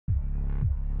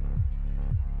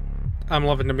I'm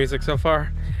loving the music so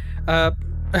far. Uh,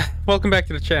 Welcome back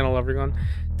to the channel, everyone.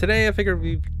 Today I figured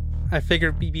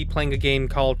we'd be playing a game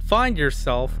called Find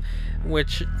Yourself,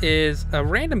 which is a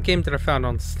random game that I found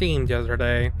on Steam the other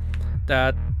day.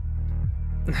 That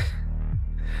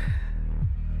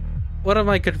one of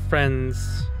my good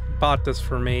friends bought this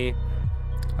for me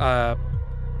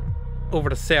over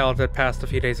the sale that passed a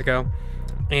few days ago,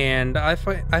 and I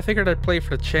figured I'd play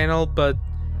for the channel. But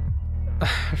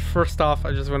first off,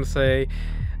 I just want to say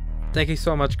thank you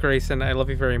so much, Grayson. I love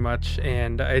you very much,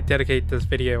 and I dedicate this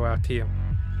video out to you.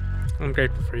 I'm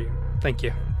grateful for you. Thank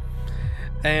you.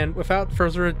 And without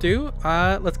further ado,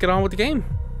 let's get on with the game.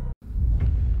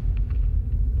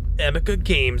 Amica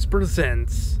Games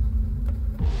presents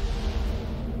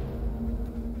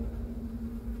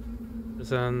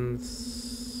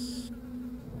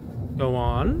Go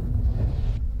on.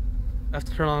 I have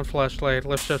to turn on flashlight,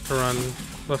 left shift to run,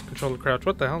 left control to crouch.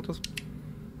 What the hell? Just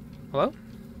hello?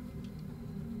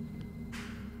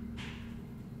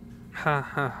 Ha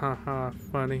ha ha ha,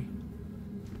 funny.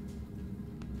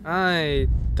 I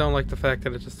don't like the fact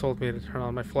that it just told me to turn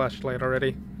on my flashlight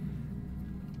already.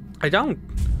 I don't.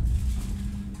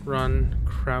 Run,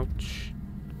 crouch.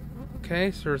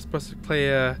 Okay, so we're supposed to play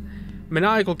a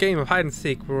maniacal game of hide and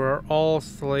seek where we're all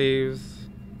slaves.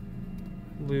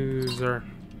 Loser.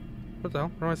 What the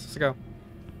hell? Where am I supposed to go?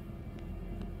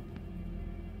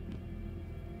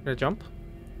 Can I jump?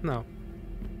 No.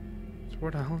 So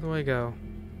where the hell do I go?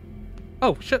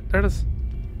 Oh shit, there it is.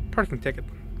 Parking ticket.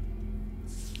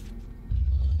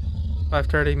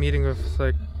 5:30 meeting with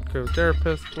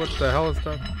psychotherapist. What the hell is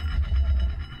that?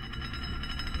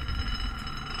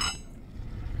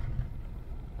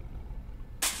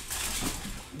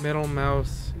 Middle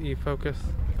mouse, E-focus.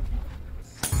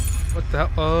 What the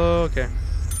hell? Oh, okay.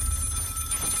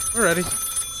 We're ready.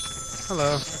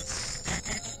 Hello.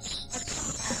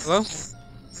 Hello?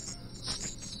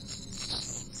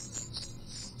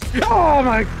 Oh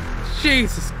my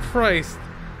Jesus Christ!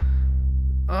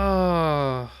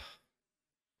 Oh,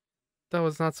 that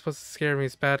was not supposed to scare me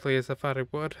as badly as I thought it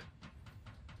would.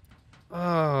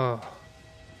 Oh.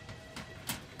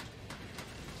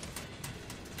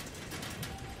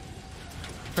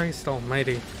 Christ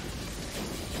almighty.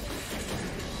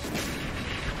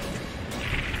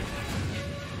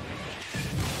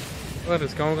 What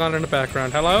is going on in the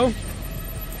background? Hello?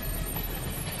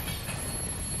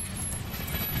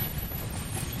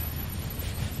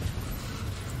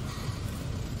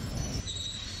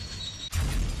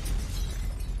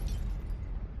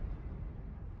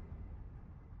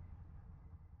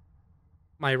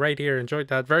 My right ear enjoyed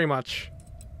that very much.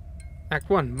 Act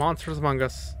 1, Monsters Among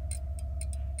Us.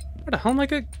 Where the hell am I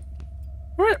going?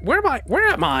 Where am I? Where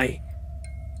am I?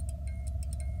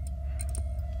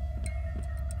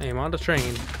 I am on the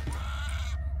train.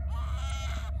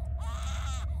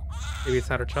 Maybe it's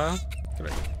not her child? What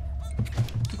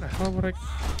the hell would I...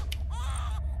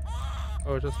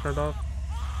 Oh, it just turned off?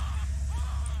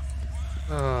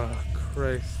 Oh,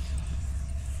 Christ.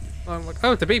 Oh, I'm like,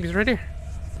 oh, the baby's right here.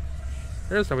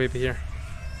 There's no baby here.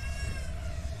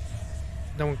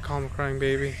 Don't call him a crying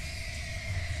baby.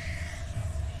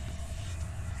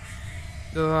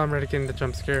 Oh, I'm ready to get into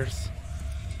jump scares.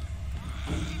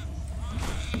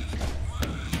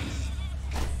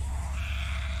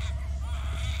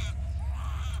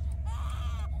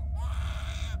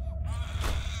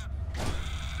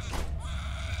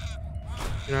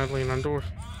 You're not leaning on doors.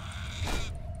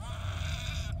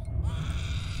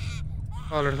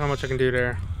 Oh, there's not much I can do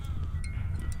there.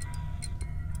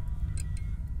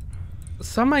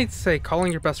 Some might say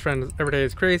calling your best friend every day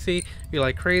is crazy. You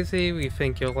like crazy. We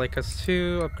think you'll like us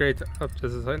too. Upgrade to up.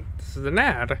 This is an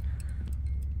ad.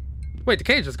 Wait, the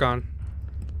cage is gone.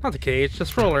 Not the cage, the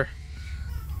stroller.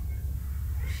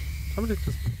 Somebody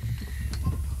just.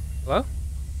 Hello?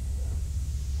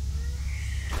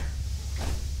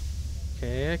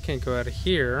 Okay, I can't go out of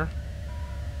here.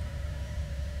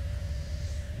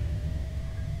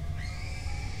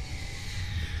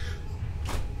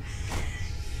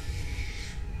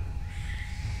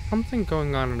 Something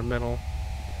going on in the middle.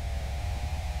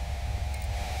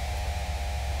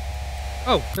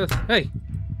 Oh, hey.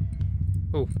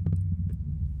 Oh.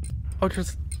 Oh,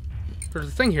 there's a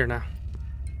thing here now.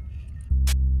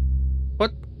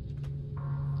 What?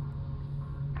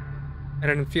 I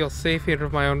didn't feel safe out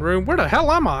of my own room. Where the hell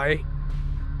am I?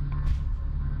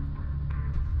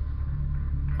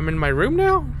 I'm in my room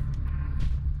now?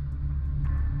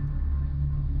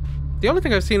 The only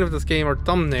thing I've seen of this game are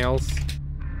thumbnails.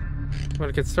 When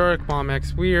it gets dark, mom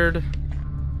acts weird.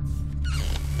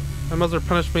 My mother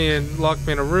punished me and locked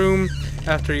me in a room.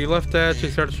 After you left that,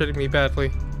 she started treating me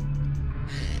badly.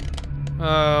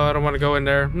 I don't want to go in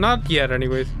there. Not yet,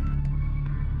 anyways.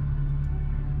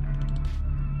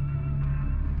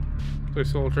 Two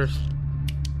soldiers.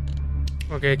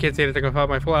 Okay, I can't see anything without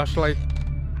my flashlight.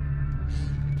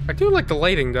 I do like the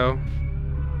lighting, though.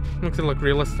 Makes it look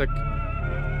realistic.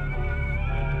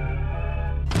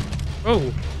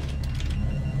 Oh!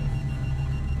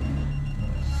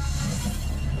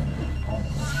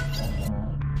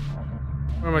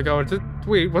 Oh my god,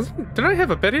 wait, did I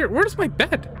have a bed here? Where's my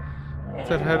bed? Is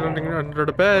that head under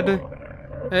the bed?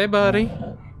 Hey, buddy.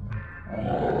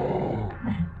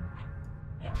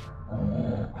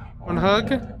 One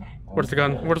hug? Where's the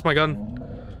gun? Where's my gun?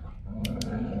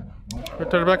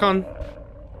 Turn it back on.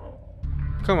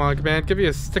 Come on, man, give me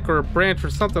a stick or a branch or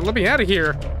something. Let me out of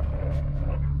here.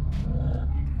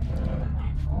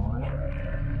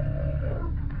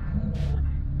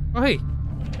 Oh, hey.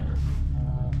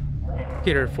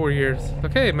 Peter, 4 years.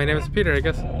 Okay, my name is Peter, I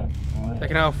guess. I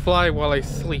can now fly while I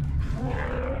sleep.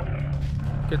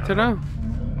 Good to know.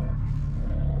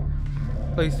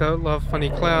 I used to love funny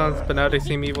clowns, but now they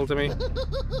seem evil to me.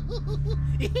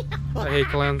 I hate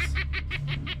clowns.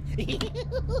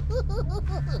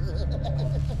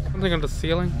 Something on the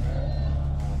ceiling?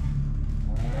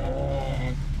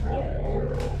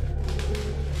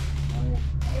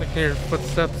 I can hear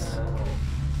footsteps.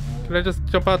 Can I just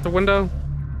jump out the window?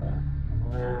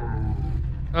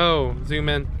 Oh, zoom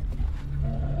in.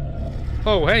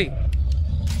 Oh, hey!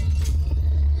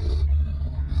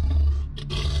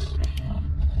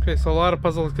 Okay, so a lot of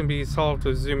puzzles can be solved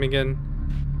with zooming in.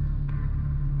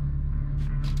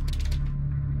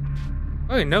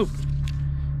 Oh, nope.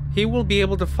 He will be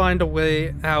able to find a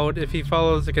way out if he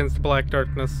follows against the black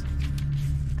darkness.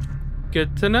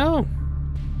 Good to know.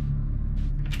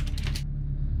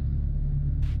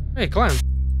 Hey, clown.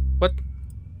 What?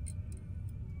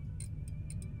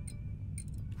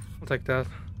 I'll take that.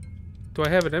 Do I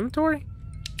have an inventory?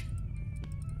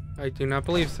 I do not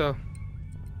believe so.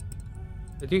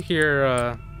 I do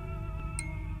hear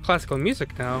classical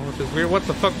music now, which is weird. What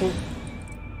the fuck?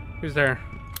 Who's there?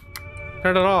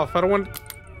 Turn it off. I don't want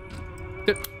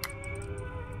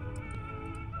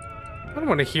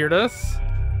to hear this.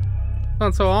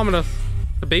 Sounds so ominous.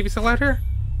 The baby still out here?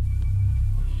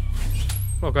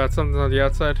 Oh god, something's on the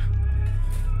outside.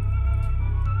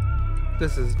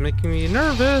 This is making me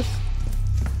nervous.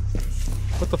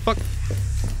 What the fuck?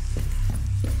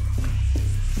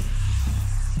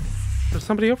 There's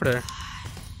somebody over there.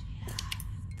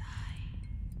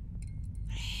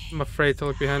 I'm afraid to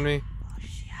look behind me.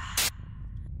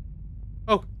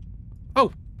 Oh!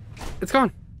 Oh! It's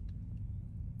gone!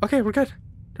 Okay, we're good.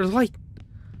 There's a light.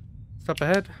 Stop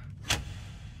ahead.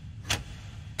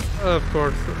 Of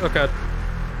course. Oh god.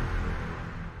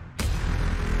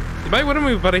 You might want to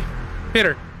move, buddy.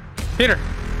 Peter! Peter!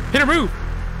 Peter, move!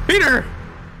 Peter!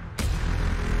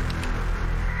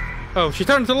 Oh, she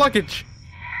turned into luggage!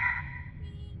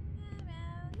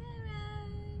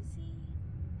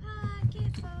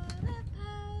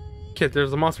 Kid,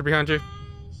 there's a monster behind you.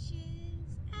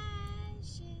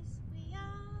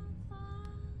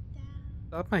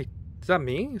 Is that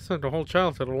me? It's not the whole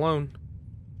childhood alone.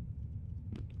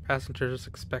 Passengers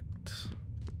expect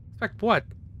what?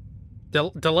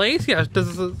 Delays? Yeah, this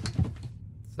is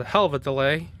it's a hell of a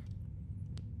delay.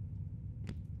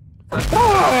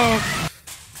 Oh!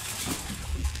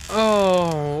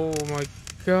 Oh my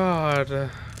god.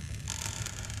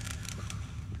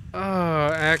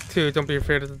 Oh, Act 2, don't be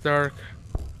afraid of the dark.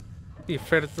 Be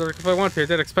afraid of the dark if I want to. I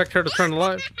did expect her to turn the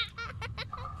light.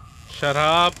 Shut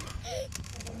up.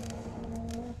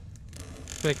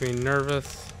 It's making me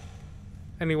nervous.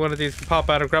 Any one of these can pop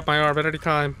out and grab my arm at any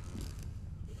time.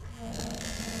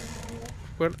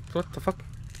 What the fuck?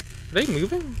 Are they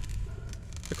moving?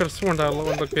 I could have sworn that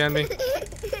one looked behind me.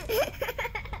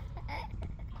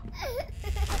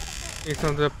 Need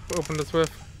something to open this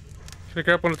with. Should I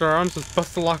grab one of their arms and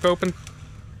bust the lock open?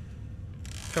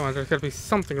 Come on, there's gotta be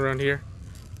something around here.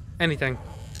 Anything.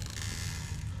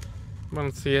 I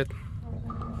don't see it.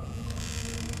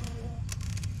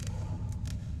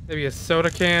 Maybe a soda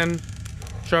can.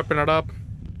 Sharpen it up.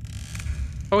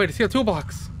 Oh wait, I see a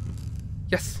toolbox.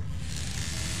 Yes.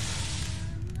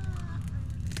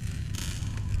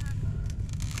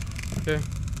 Okay.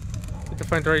 Need to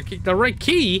find the right key. The right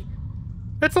key?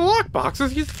 It's a lockbox.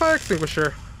 Let's use the fire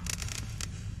extinguisher.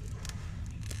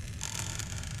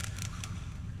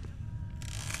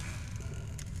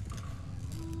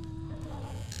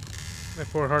 My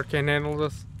poor heart can't handle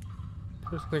this.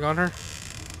 There's something on her.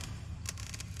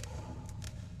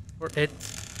 Or it.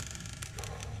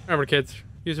 Remember, kids,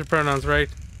 use your pronouns right.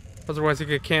 Otherwise, you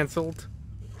get cancelled.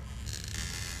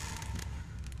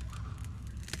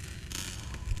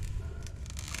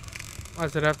 Why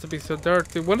does it have to be so dark?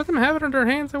 Do one of them have it in their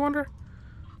hands, I wonder?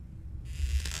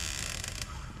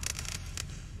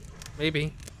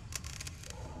 Maybe.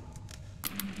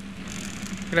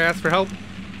 Could I ask for help?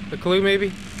 A clue,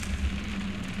 maybe?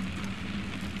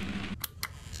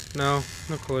 No,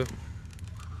 no clue.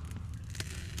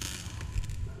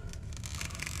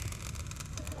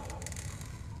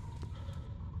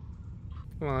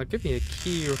 Come on, give me a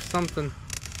key or something.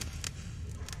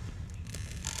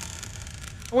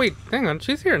 Oh wait, hang on,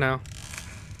 she's here now.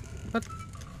 What?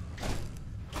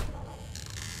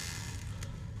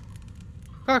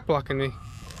 Cock blocking me.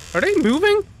 Are they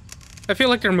moving? I feel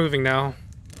like they're moving now.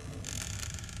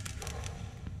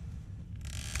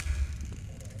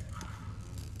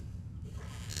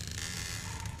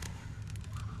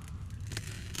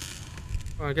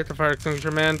 Come on, get the fire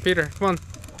extinguisher, man. Peter, come on.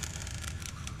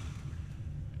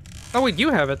 Oh wait, you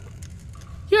have it.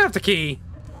 You have the key.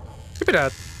 Give me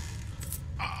that.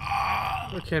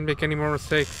 I can't make any more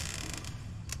mistakes.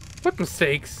 What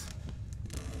mistakes?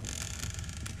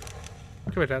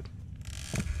 Give me that.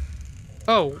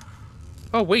 Oh.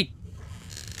 Oh wait.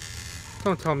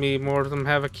 Don't tell me more of them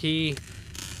have a key.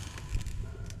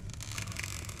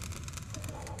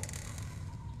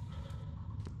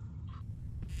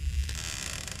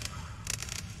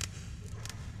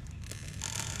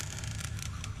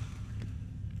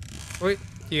 Wait,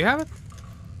 do you have it?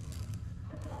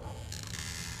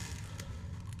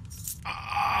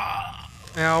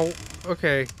 Ow.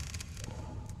 Okay.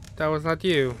 That was not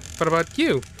you. What about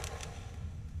you?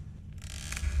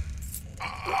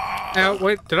 Ow,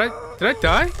 wait, did I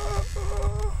die?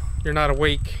 You're not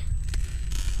awake.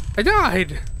 I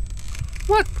died!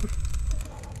 What?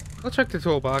 I'll check the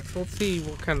toolbox. Let's see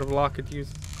what kind of lock it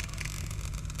uses.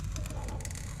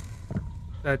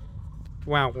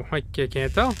 Wow, I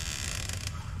can't tell.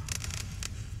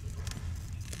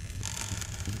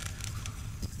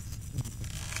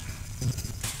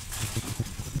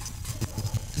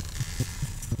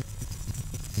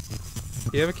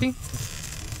 Do you have a key?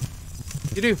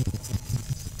 You do.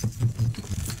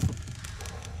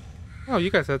 Oh, you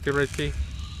guys have the right key.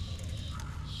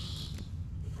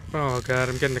 Oh god,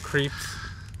 I'm getting the creeps.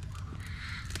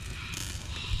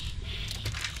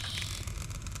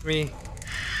 Me.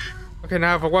 Okay, now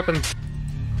I have a weapon.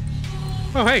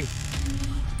 Oh, hey!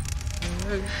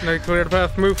 Now you clear the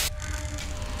path, move.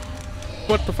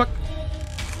 What the fuck?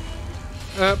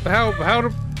 How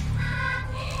do...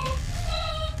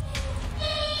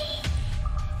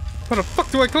 How the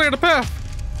fuck do I clear the path?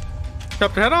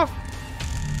 Chop the head off?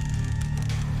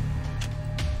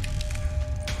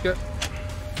 Yeah.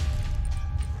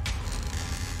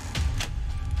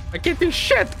 I can't do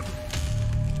shit!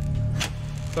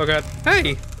 Oh god.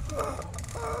 Hey!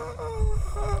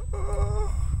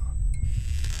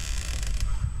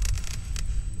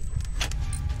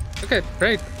 Okay,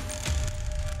 great.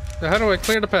 So how do I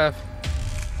clear the path?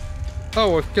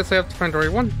 Oh, I guess I have to find the right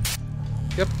one.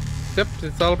 Yep. Yep,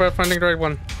 it's all about finding the right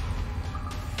one.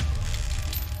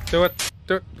 Do it.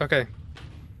 Do it. Okay.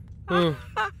 Ooh.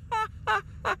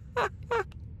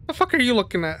 The fuck are you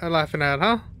looking at, laughing at,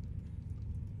 huh?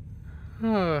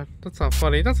 That's not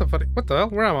funny. That's not funny. What the hell?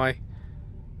 Where am I?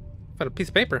 Found a piece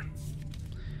of paper.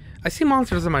 I see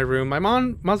monsters in my room. My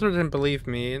mother didn't believe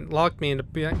me and locked me in the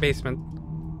basement.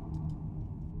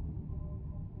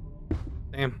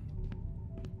 Damn.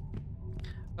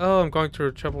 Oh, I'm going through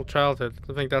a troubled childhood.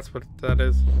 I think that's what that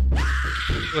is.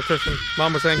 Electrician.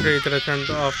 Mom was angry that I turned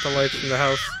off the lights in the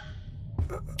house.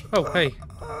 Oh, hey.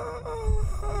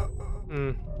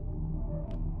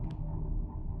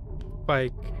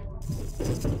 Bike.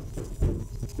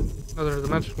 Another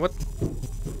dimension. What?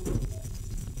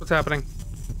 What's happening?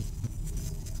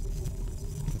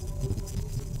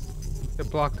 Get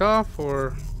blocked off,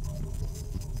 or...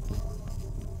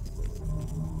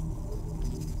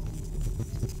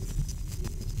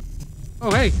 Oh,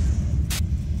 hey!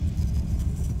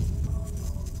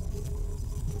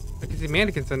 I can see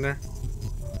mannequins in there.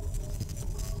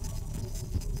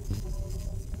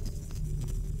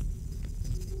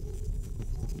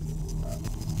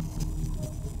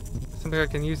 Something I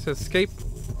can use to escape.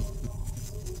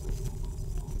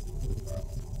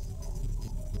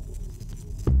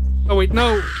 Oh, wait,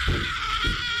 no!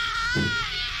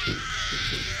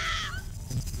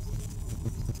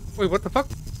 Wait, what the fuck?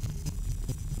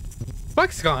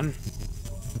 Bike's gone.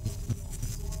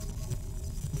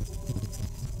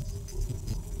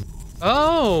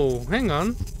 Oh, hang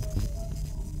on.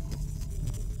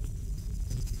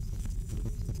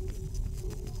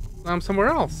 Now I'm somewhere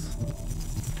else.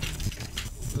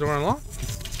 Is the door unlocked?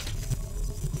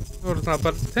 No, it's not,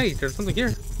 but hey, there's something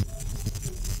here.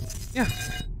 Yeah.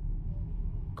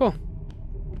 Cool.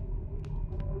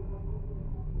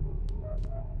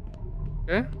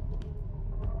 Okay.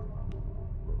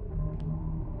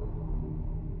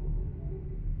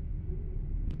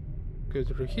 Go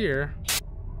through here.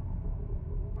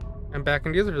 I'm back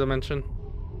in the other dimension.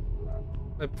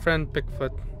 My friend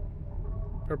Bigfoot.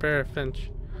 Prepare Finch.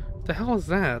 What the hell is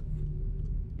that?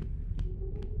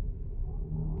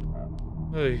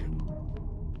 Hey.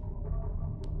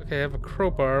 Okay, I have a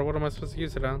crowbar. What am I supposed to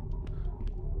use it on?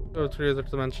 Go to the other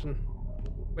dimension.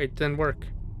 Wait, didn't work.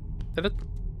 Did it?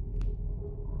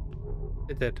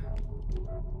 It did.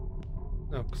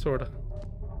 No, sorta.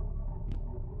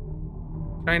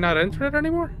 Can I not enter it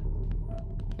anymore?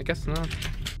 I guess not.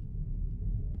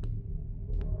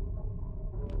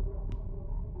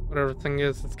 Whatever thing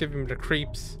is, it's giving me the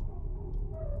creeps.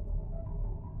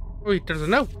 Wait, there's a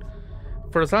note!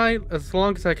 For as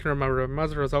long as I can remember, my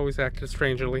mother has always acted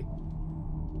strangely.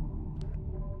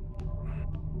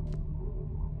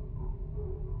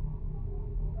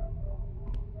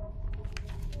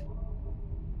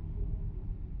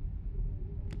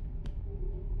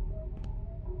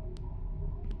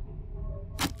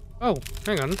 Oh,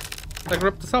 hang on. I can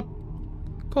rip this up.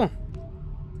 Cool.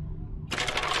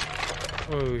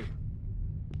 Oh.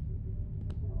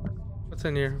 What's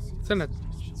in here? What's in it?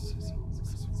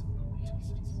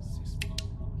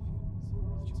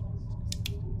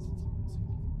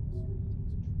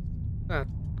 That.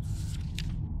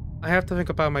 I have to think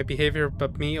about my behavior,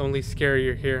 but me only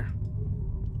scarier here.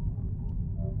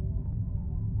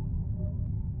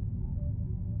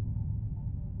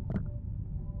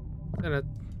 And it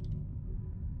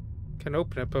can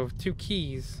open it, but with 2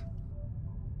 keys.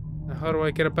 Now how do I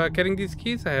get about getting these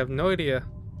keys? I have no idea.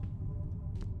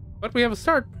 But we have a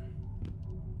start.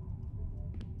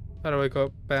 How do I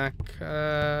go back? What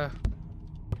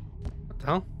the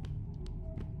hell?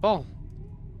 Ball.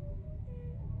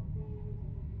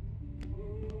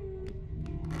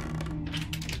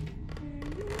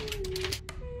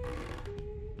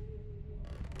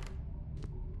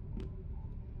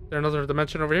 Is there another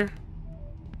dimension over here?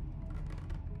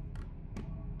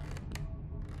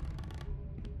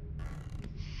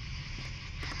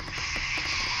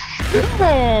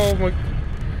 Oh my.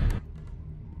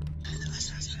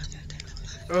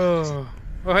 Oh.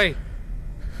 Oh, hey.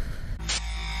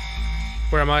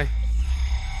 Where am I?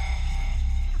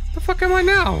 The fuck am I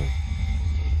now?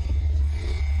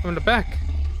 I'm in the back.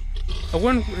 A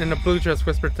woman in a blue dress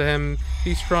whispered to him,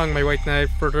 "Be strong, my white knight,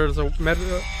 for there's a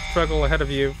struggle ahead of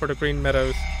you for the green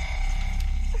meadows."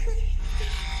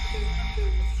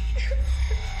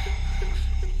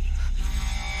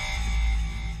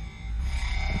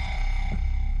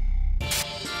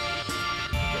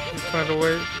 Find a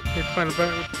way. Need to find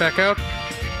a back out.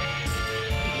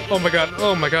 Oh my god!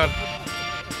 Oh my god!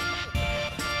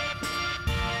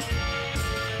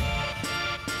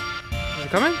 Is it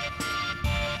coming?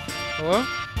 Hello?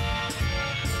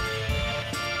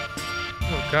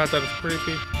 Oh god, that is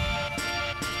creepy.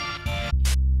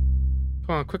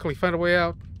 Come on, quickly, find a way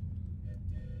out.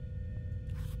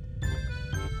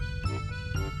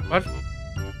 What?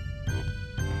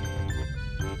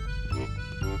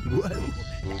 Whoa, that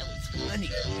was funny.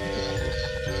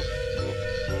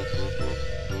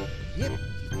 Yep.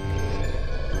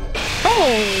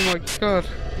 Oh my god.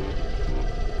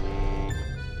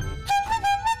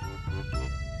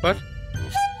 What?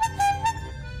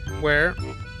 Where?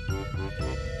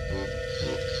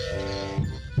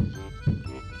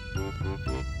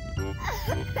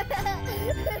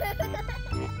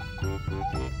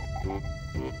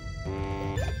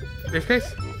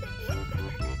 Briefcase?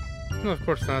 No, of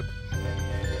course not.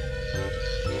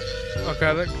 Oh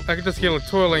god, I could just heal it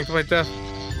twirling to my death.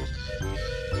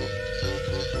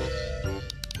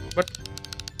 What?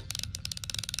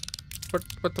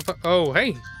 What the fuck? Oh,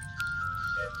 hey!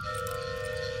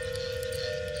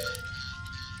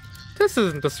 This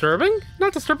isn't disturbing.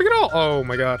 Not disturbing at all. Oh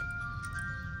my god.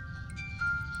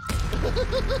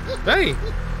 Hey!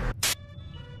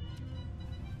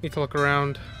 Need to look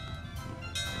around.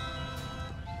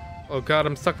 Oh god,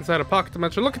 I'm stuck inside a pocket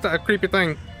dimension. Look at that creepy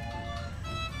thing.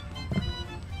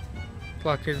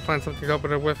 Block, need to find something to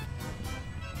open it with.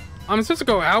 I'm supposed to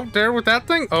go out there with that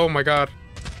thing? Oh my god.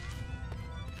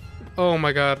 Oh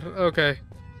my god. Okay.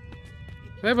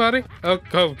 Hey, buddy. Oh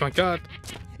my god.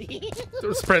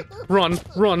 Sprint. Run.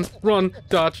 Run. Run.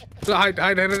 Dodge. Hide.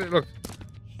 Hide. Hide. Look.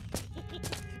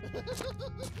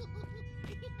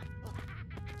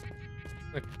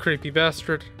 A creepy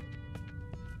bastard.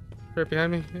 Right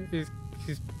behind me.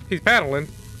 He's paddling.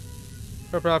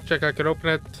 Purple object. I could open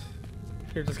it.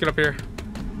 Here, just get up here.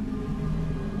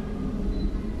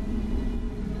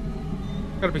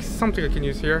 Gotta be something I can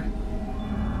use here.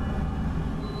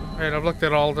 Alright, I've looked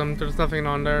at all of them. There's nothing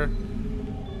on there.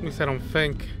 At least I don't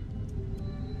think.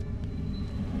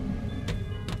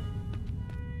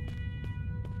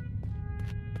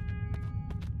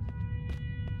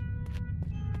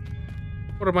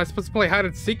 What, am I supposed to play hide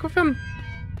and seek with him?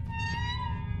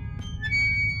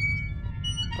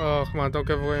 Oh, come on, don't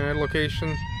give away my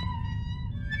location.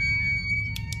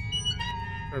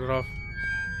 Turn it off.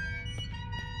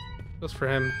 Just for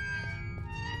him.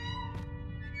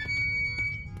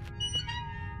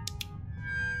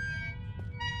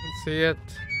 Let's see it.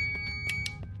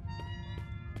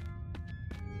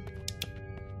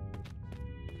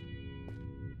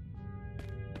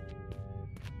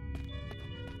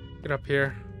 Get up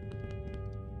here.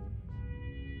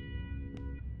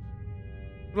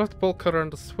 Left the bolt cutter on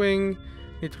the swing.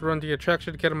 Need to run the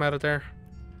attraction to get him out of there.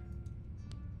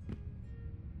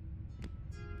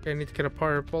 Okay, I need to get a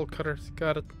power bolt cutters.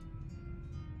 Got it.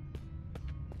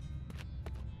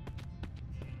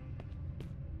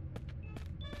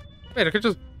 Wait, I could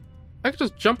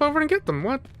just jump over and get them.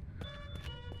 What?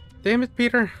 Damn it,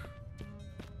 Peter.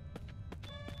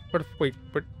 Where'd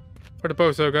the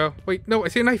bozo go? Wait, no, I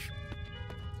see a knife.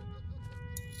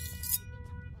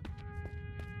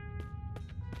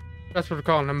 That's what we're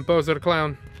calling him, Bozo the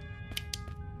Clown.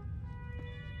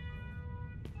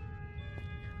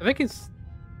 I think he's...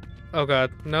 Oh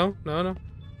god, no. No,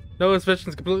 his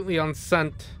vision's completely on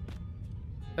scent.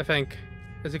 I think.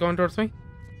 Is he going towards me?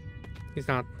 He's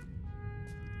not.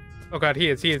 Oh god, he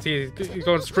is. He's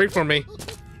going straight for me.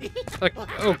 Like,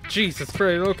 oh Jesus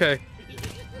Christ, okay.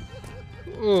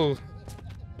 Oh.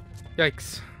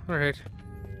 Yikes. Alright.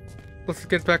 Let's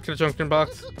get back to the junction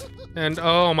box. And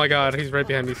oh my god, he's right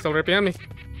behind me. Still right behind me.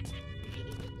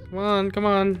 Come on, come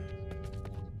on.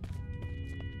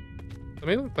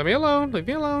 Let me alone. Leave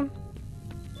me alone.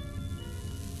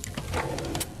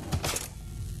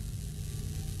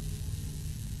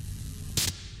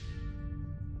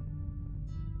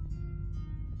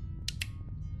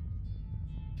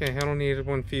 Okay, I don't need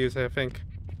one fuse, I think.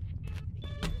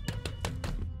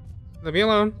 Leave me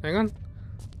alone. Hang on.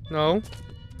 No.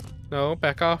 No,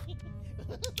 back off.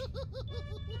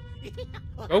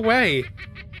 Go away.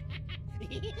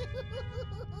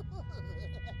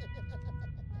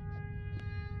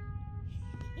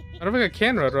 I don't think I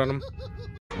can run him.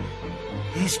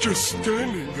 He's just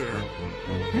standing there,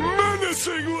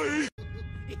 menacingly!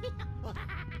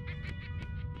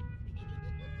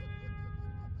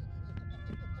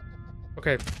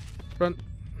 Okay, run.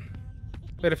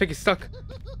 Wait, I think he's stuck.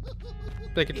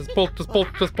 Take it, just bolt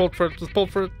for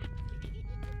it.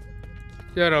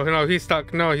 Yeah, no, he's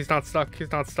stuck. No, he's not stuck.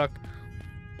 He's not stuck.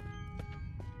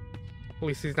 At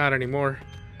least he's not anymore.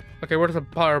 Okay, where's the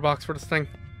power box for this thing?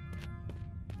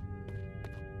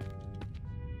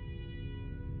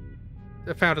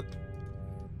 I found it.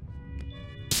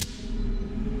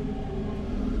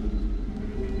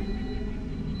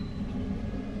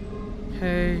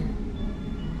 Okay.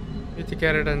 Need to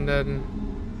get it and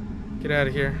then get out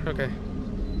of here. Okay.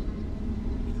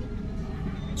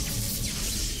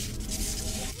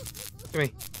 Give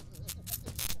me.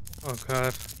 Oh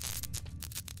god.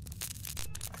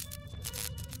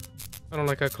 I don't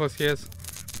like how close he is.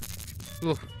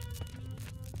 Ugh.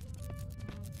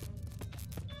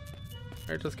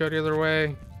 Alright, just go the other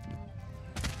way.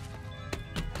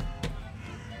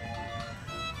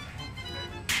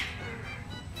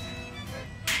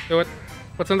 Do it.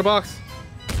 What's in the box?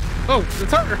 Oh,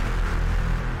 it's her!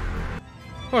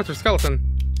 Oh, it's her skeleton.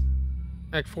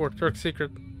 Act 4, Dark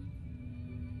Secret.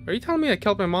 Are you telling me I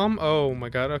killed my mom? Oh my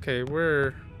god, okay,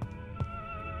 we're...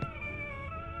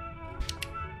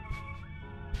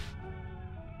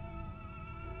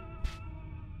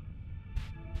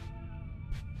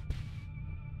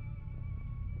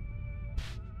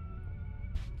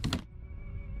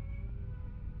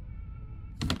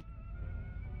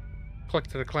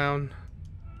 Collected a clown.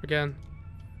 Again.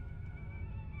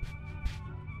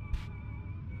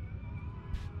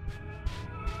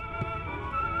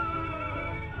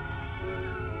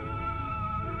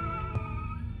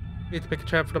 Need to pick a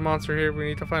trap for the monster here. We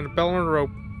need to find a bell and a rope.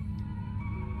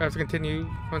 I have to continue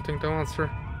hunting the monster.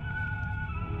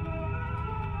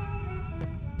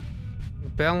 A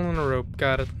bell and a rope.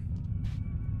 Got it.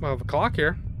 Well, the clock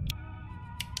here.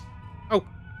 Oh!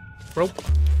 Rope.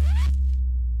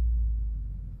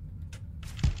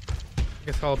 I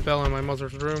guess I'll have a bell in my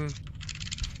mother's room.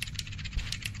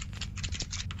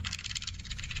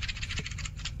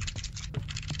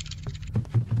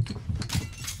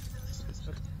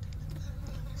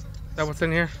 Is that what's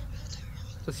in here?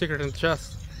 The secret in the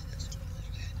chest.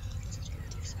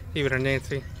 Leave it to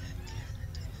Nancy.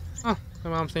 Oh, my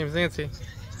mom's name is Nancy.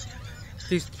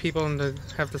 These people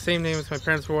have the same name as my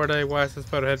parents' war day. Why is this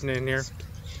photo heading in here?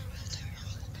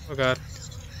 Oh god.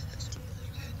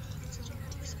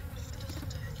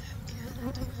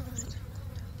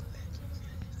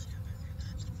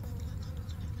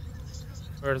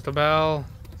 Where's the bell?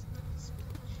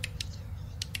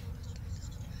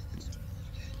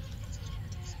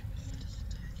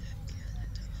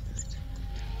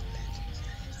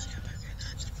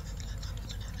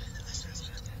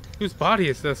 Whose body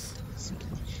is this?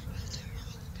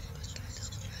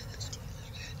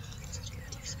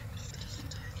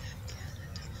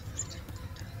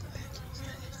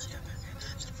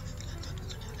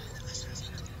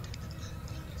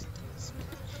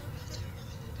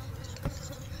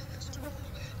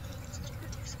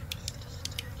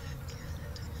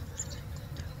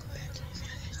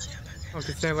 I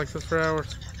could stand like this for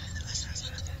hours.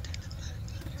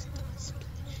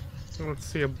 Let's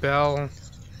see a bell.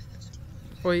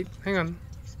 Wait, hang on.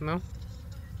 No?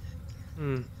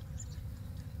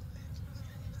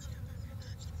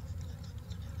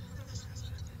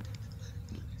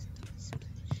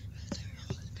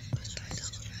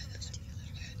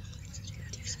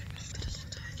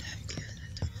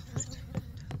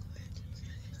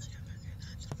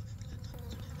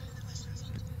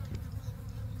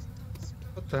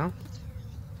 What the hell?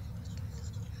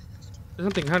 There's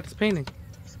something behind this painting.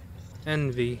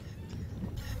 Envy.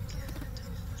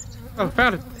 Oh,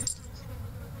 found it!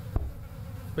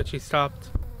 But she stopped.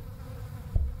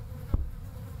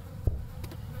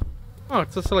 Oh,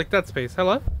 it's just like that space.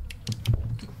 Hello?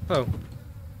 Oh.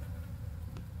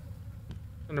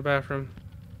 In the bathroom.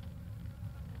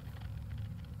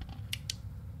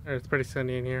 It's pretty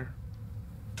sunny in here.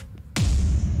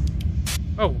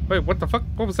 Oh, wait, what the fuck?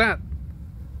 What was that?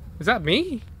 Is that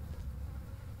me?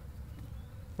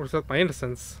 Or is that my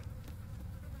innocence?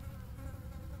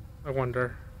 I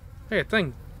wonder. Hey, a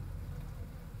thing.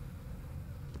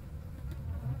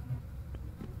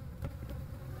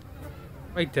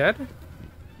 Am I dead?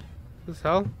 This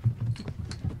hell?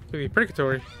 Maybe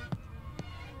purgatory.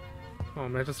 Oh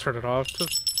man, just turn it off. The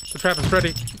trap is ready.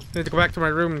 I need to go back to my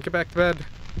room and get back to bed.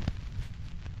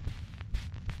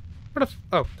 Where the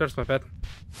oh, there's my bed.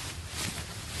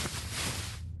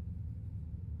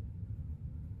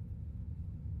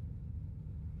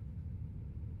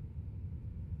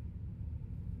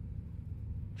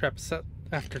 Trap set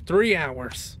after 3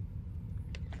 hours.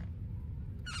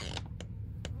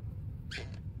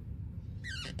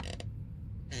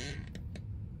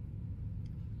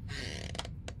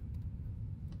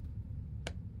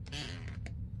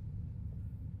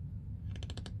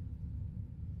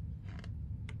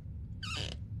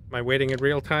 Am I waiting in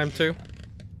real time too?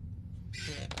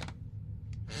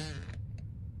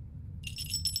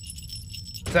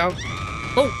 It's out.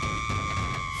 Oh!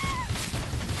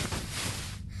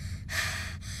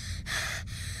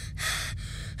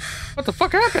 What the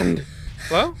fuck happened?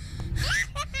 Hello?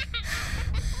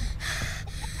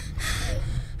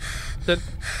 Did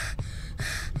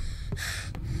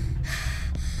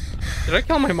I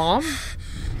kill my mom?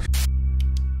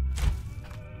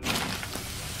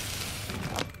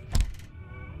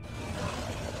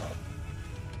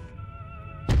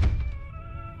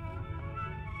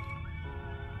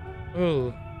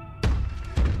 Ooh.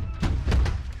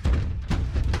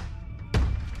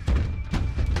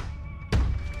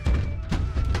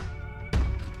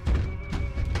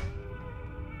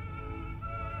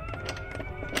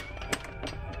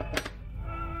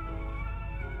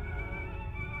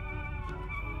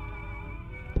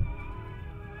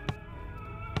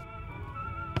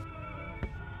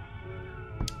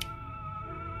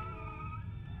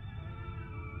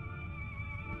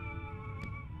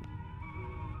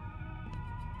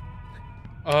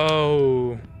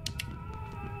 Oh.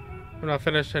 I'm not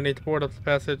finished. I need to board up the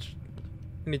passage.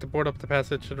 I need to board up the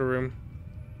passage to the room.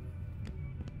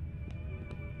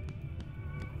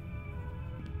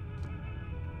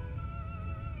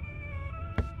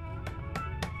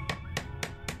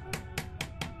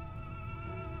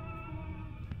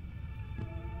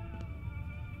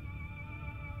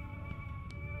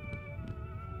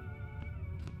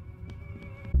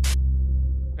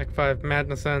 Act 5,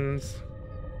 madness ends.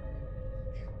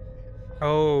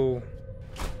 Oh.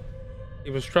 He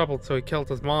was troubled, so he killed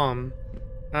his mom.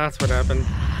 That's what happened.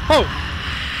 Oh!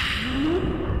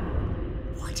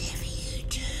 Whatever you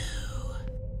do,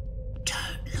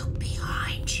 don't look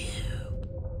behind you.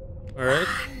 Alright.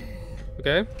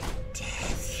 Okay.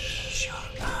 Death is your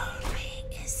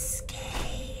only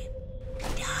escape.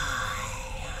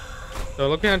 Die. Don't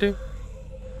look behind you.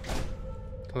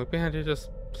 Don't look behind you,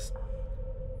 just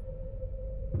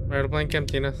right, a blank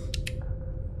emptiness.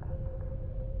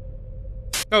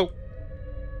 Oh!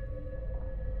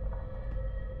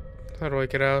 How do I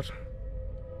get out?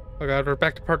 Oh god, we're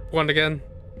back to part 1 again.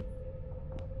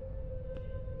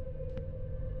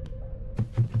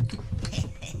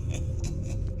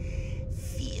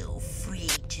 Feel free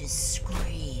to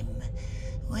scream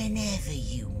whenever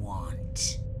you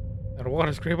want. I don't want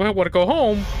to scream, I want to go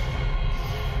home!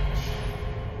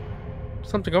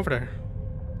 Something over there.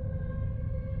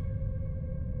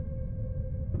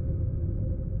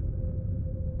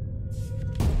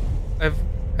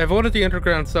 I've ordered the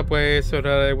underground subway so that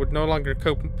I would no longer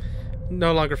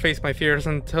face my fears.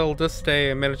 Until this day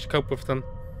I managed to cope with them.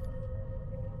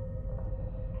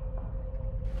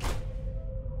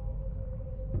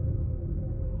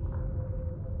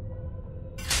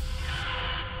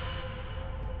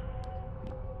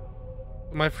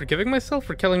 Am I forgiving myself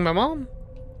for killing my mom?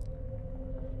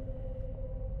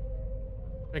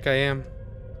 I think I am.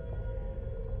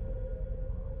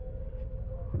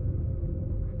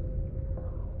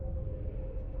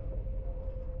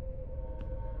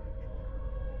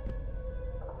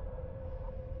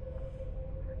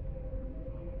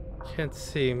 Can't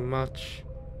see much.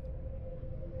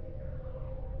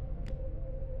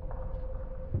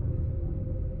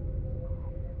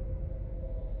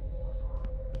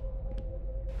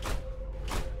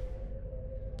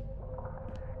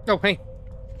 Oh, hey.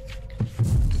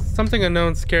 Something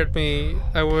unknown scared me.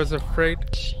 I was afraid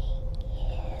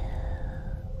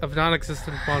of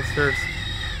non-existent monsters.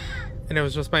 And it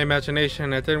was just my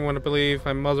imagination. I didn't want to believe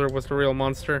my mother was the real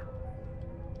monster.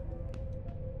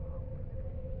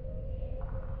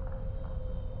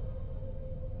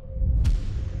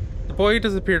 The boy who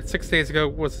disappeared 6 days ago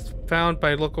was found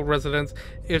by local residents.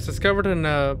 He was discovered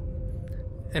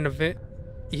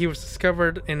he was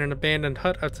discovered in an abandoned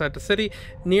hut outside the city,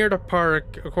 near the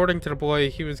park. According to the boy,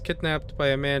 he was kidnapped by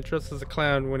a man dressed as a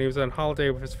clown when he was on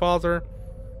holiday with his father.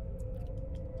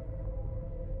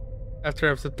 After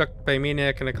I was abducted by a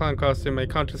maniac in a clown costume, my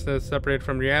consciousness separated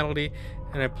from reality,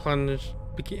 and I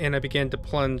began to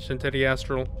plunge into the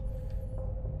astral.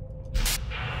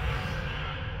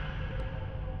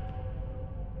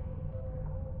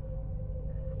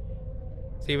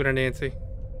 Steven and Nancy.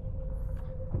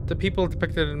 The people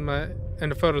depicted in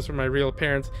the photos were my real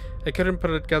parents. I couldn't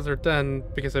put it together then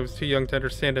because I was too young to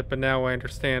understand it, but now I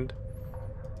understand.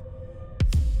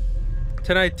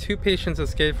 Tonight, 2 patients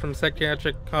escaped from a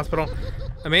psychiatric hospital.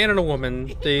 A man and a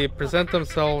woman. They present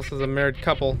themselves as a married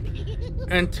couple.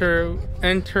 Enter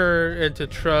into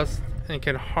trust and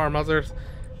can harm others.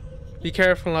 Be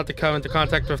careful not to come into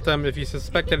contact with them. If you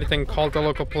suspect anything, call the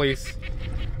local police.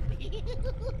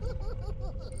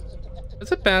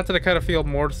 Is it bad that I kind of feel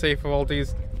more safe with all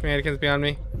these mannequins beyond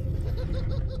me?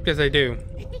 Because I do.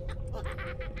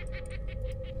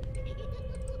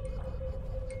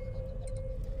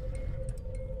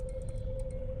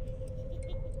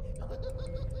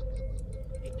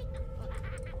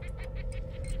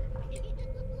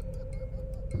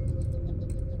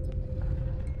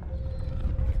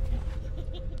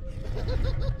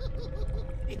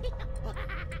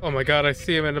 Oh my god, I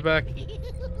see him in the back.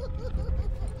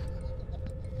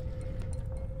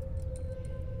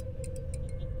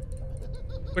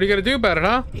 What are you gonna do about it,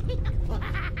 huh?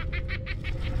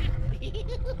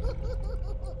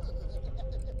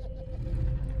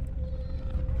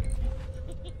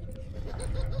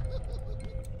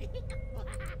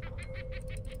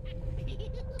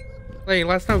 Hey,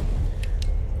 last note.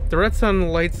 The red sun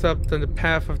lights up the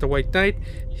path of the White Knight.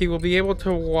 He will be able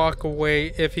to walk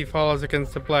away if he falls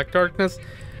against the black darkness.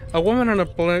 A woman in a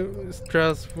blue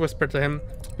dress whispered to him,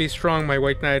 "Be strong, my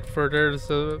White Knight, for there's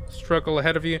a struggle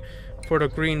ahead of you. For the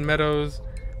green meadows,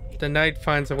 the knight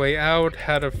finds a way out,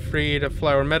 how to free the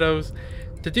flower meadows.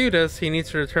 To do this, he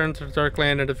needs to return to the dark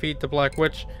land and defeat the Black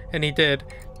Witch," and he did.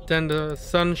 Then the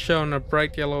sun shone a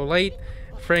bright yellow light,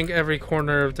 freeing every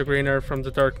corner of the green earth from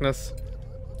the darkness.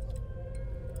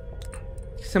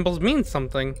 These symbols mean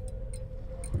something.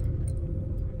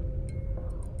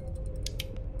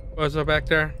 Was it back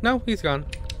there? No, he's gone.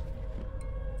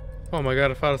 Oh my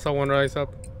god, I thought I saw one rise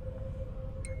up.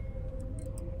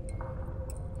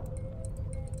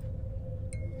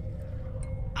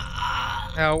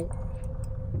 Ow.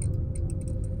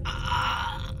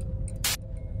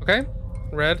 Okay.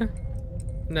 Red.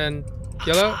 And then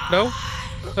yellow. No.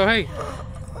 Oh, hey.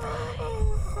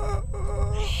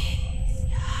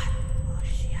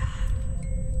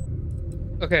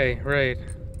 Okay, right.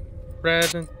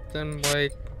 Red, then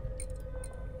white.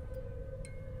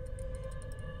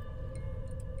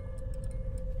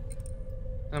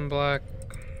 And black.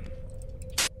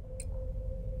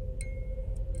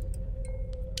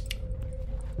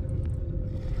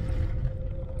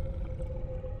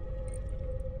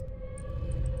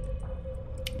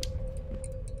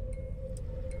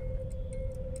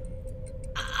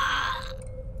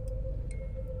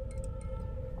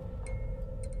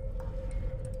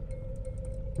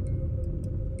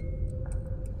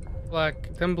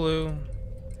 Black, then blue.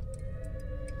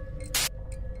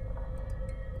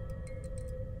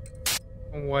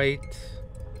 White.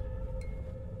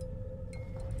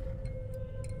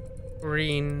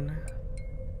 Green.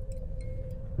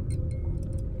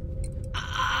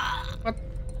 What?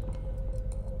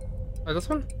 Oh, this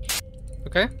one?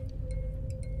 Okay.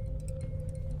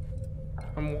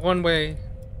 I'm one way.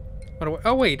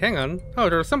 Oh wait, hang on. Oh,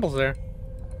 there are symbols there.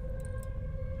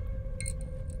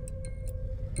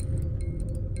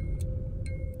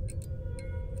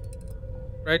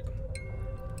 Right?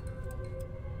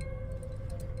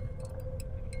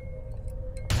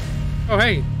 Oh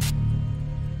hey!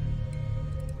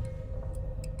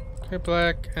 Okay,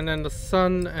 black, and then the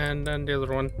sun, and then the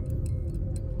other one.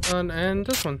 Sun, and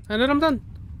this one. And then I'm done.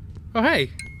 Oh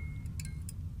hey!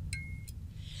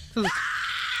 This is...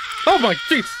 Oh my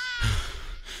jeez!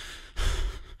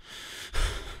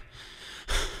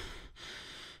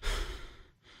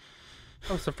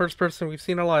 That was the first person we've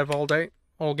seen alive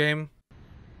all game.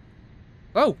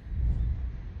 Oh!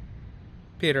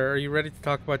 Peter, are you ready to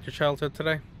talk about your childhood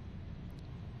today?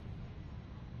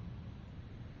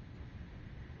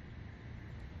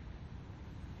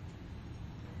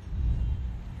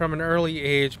 From an early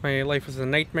age, my life was a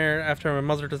nightmare. After my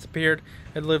mother disappeared,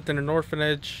 I lived in an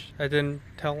orphanage. I didn't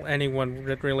tell anyone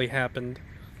what really happened.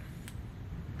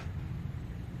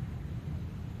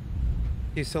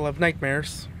 You still have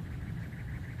nightmares?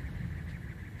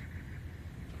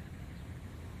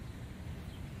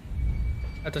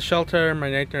 At the shelter, my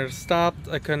nightmares stopped.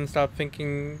 I couldn't stop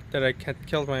thinking that I had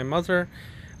killed my mother.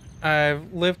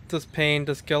 I've lived this pain,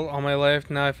 this guilt all my life.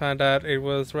 Now I found out it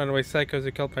was runaway psychos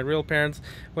who killed my real parents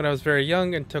when I was very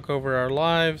young and took over our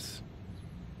lives.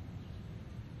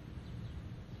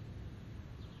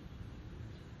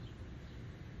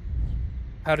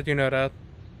 How did you know that?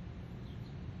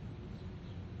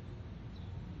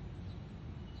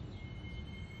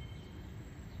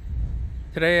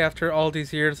 Today, after all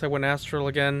these years, I went astral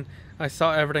again. I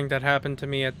saw everything that happened to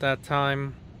me at that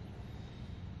time.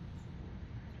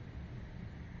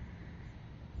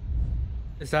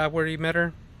 Is that where you met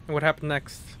her? And what happened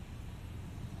next?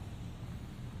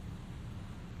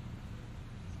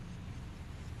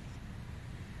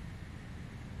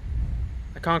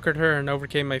 I conquered her and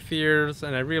overcame my fears,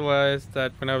 and I realized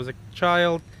that when I was a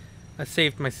child, I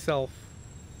saved myself.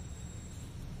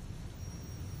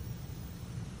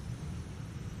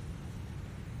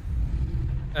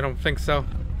 I don't think so.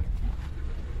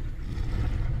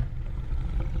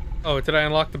 Oh, did I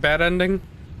unlock the bad ending?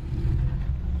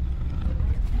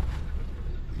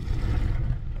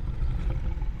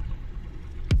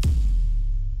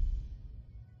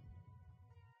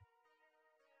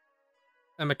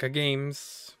 Amica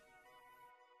Games.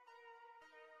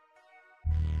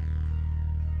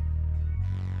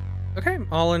 Okay,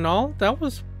 all in all, that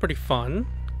was pretty fun.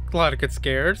 A lot of good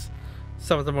scares.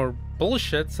 Some of them were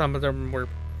bullshit, some of them were...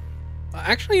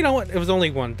 Actually, you know what? It was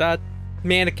only one. That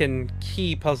mannequin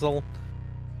key puzzle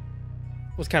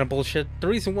was kind of bullshit. The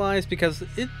reason why is because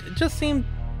it just seemed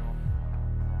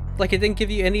like it didn't give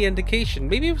you any indication.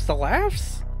 Maybe it was the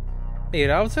laughs? Maybe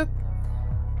that was it?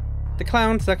 The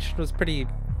clown section was pretty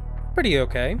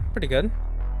okay. Pretty good.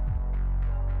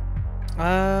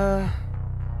 I'm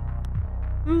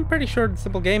pretty short and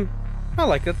simple game. I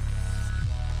liked it.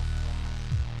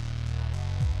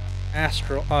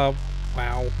 Astral, wow.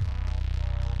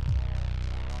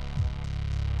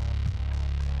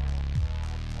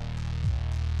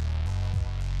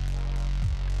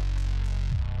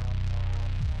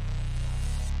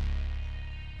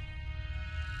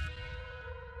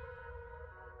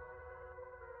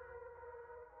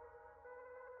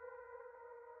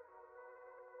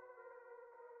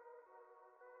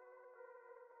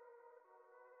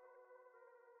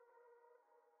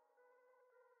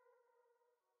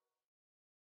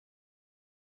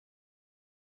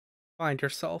 Find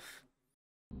yourself.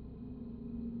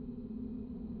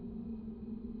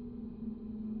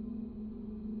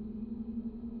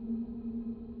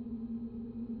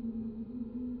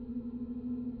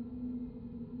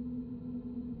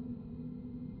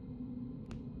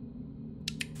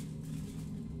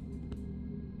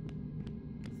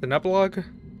 It's an epilogue.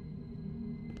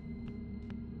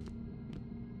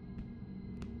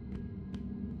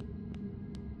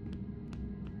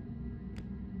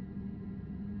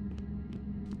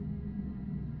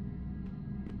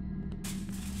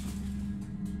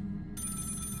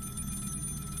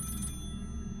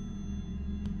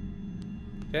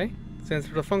 Okay, let's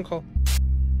answer the phone call.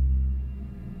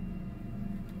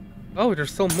 Oh,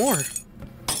 there's still more.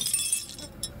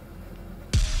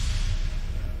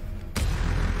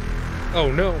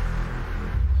 Oh no.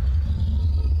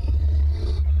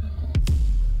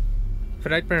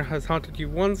 if a nightmare has haunted you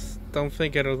once, don't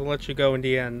think it'll let you go in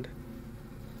the end.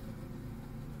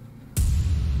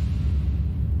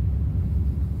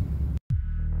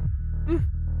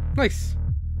 Nice.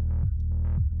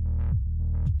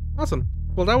 Awesome.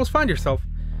 Well, that was Find Yourself.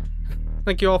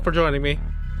 Thank you all for joining me.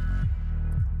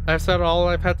 I've said all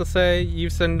I've had to say.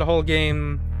 You've seen the whole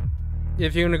game.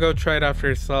 If you want to go try it out for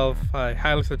yourself, I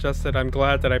highly suggest it. I'm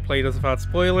glad that I played this without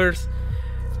spoilers.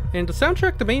 And the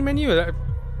soundtrack, the main menu,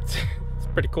 it's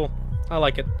pretty cool. I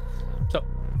like it. So,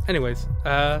 anyways,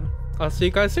 I'll see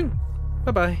you guys soon.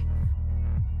 Bye-bye.